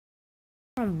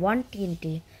from one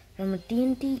TNT, from a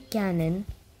TNT cannon.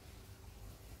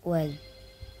 Well,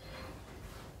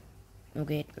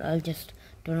 okay, I'll just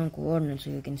turn on coordinates so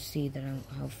you can see that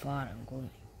how far I'm going.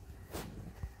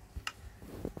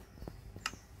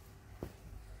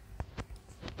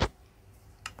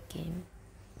 Game.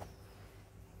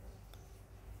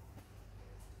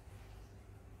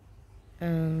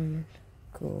 And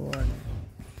coordinate.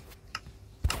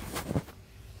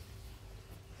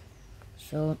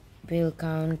 So we'll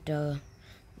count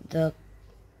the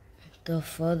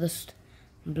furthest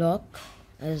block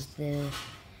as the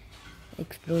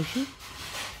explosion.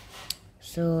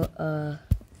 So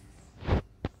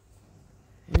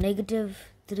negative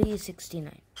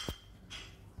 369.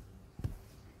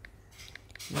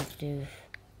 Negative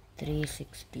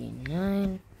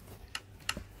 369.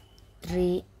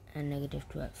 3 and negative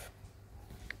 12.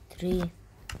 3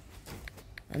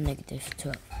 and negative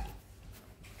 12.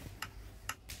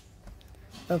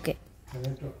 Okay. Can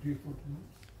I talk to you for 2 minutes?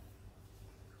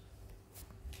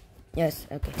 Yes,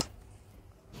 okay.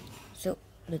 So,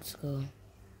 let's go.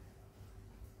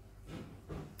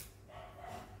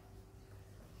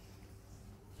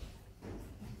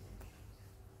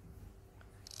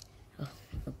 Oh,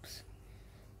 oops.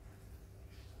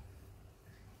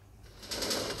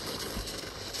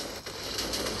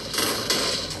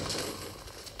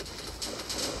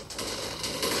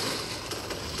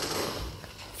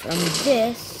 From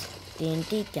this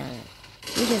TNT cannon,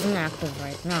 which isn't active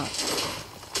right now.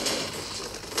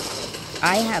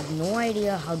 I have no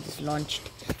idea how this launched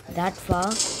that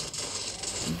far,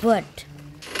 but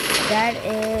that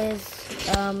is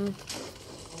so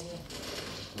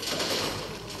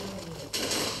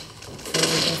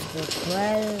we just go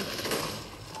 12.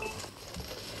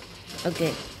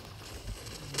 Okay,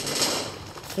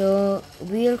 so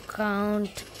we'll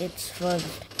count its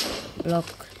first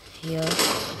block here,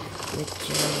 which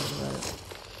is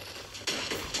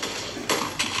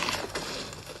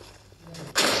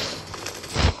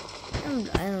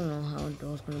I don't know how it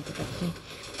was going to protect me,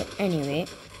 but anyway,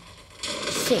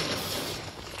 6.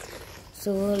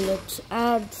 So let's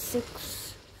add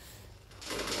 6.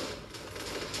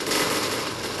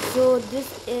 So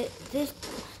this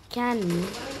cannon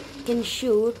can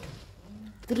shoot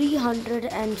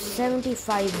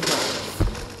 375 balls.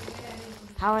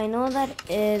 How I know that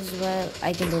is, well,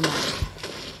 I can do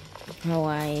math. How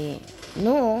I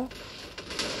know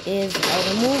is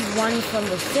I remove 1 from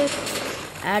the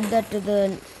 6, add that to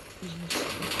the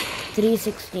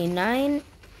 369,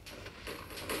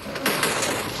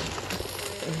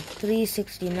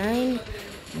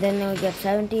 then I'll get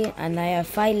 70, and I have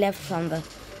 5 left from the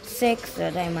 6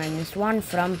 that I minus 1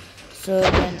 from. So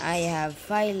then I have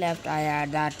 5 left, I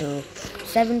add that to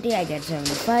 70, I get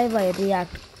 75, I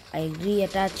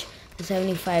reattach the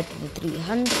 75 to the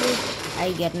 300,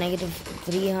 I get negative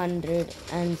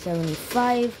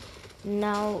 375.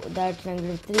 Now that's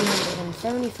negative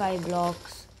 375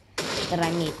 blocks that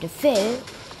I need to fill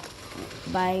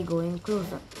by going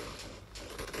closer.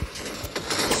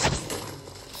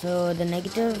 So the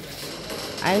negative,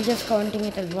 I'm just counting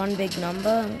it as one big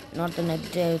number, not the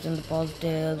negatives and the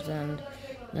positives and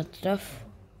that stuff.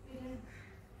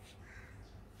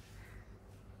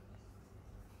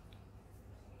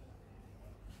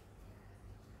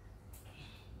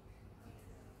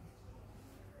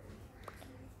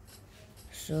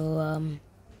 So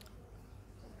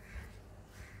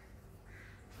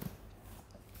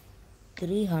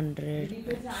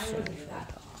 375.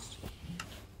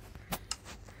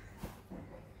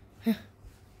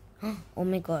 Oh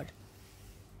my god.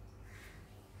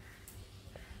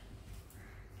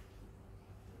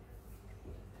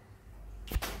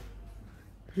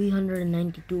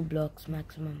 $392 blocks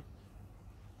maximum.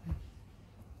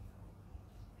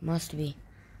 Must be.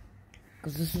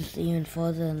 Because this is even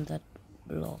further than that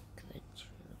block that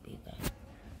should be there.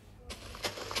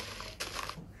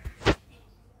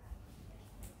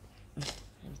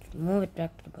 Move it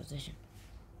back to the position.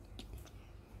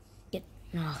 Get.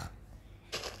 Oh.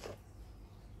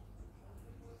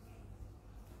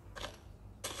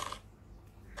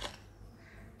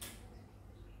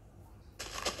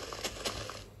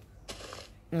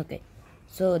 Okay,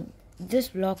 so this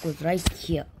block was right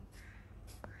here.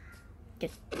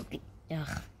 Here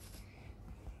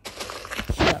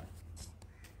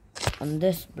on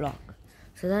this block.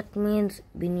 So that means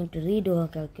we need to redo our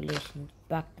calculations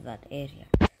back to that area.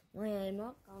 Why I'm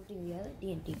not counting the other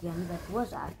TNT gun that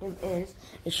was active is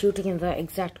shooting in the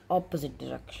exact opposite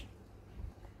direction.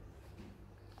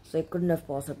 So it couldn't have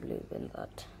possibly been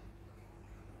that.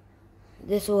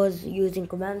 This was using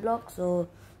command block, so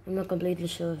I'm not completely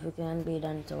sure if it can be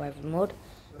done in survival mode.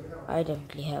 I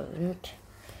definitely haven't.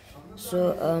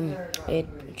 So it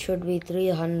should be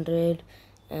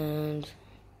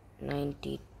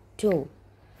 392,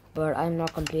 but I'm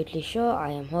not completely sure.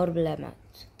 I am horrible at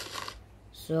maths.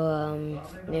 So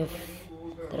if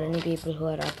there are any people who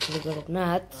are actually good at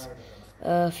maths,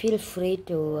 feel free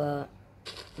to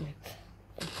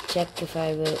check if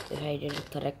I did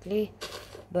it correctly.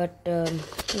 But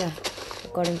yeah,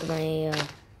 according to my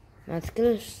math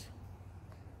skills,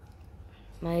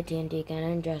 my TNT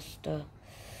cannon just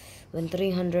win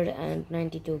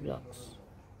 392 blocks.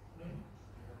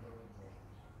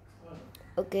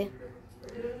 Okay,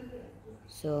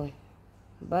 so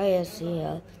bye, see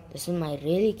ya. This is my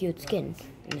really cute skin.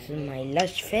 This is my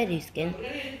lush fairy skin.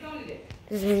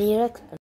 This is Mini Rex.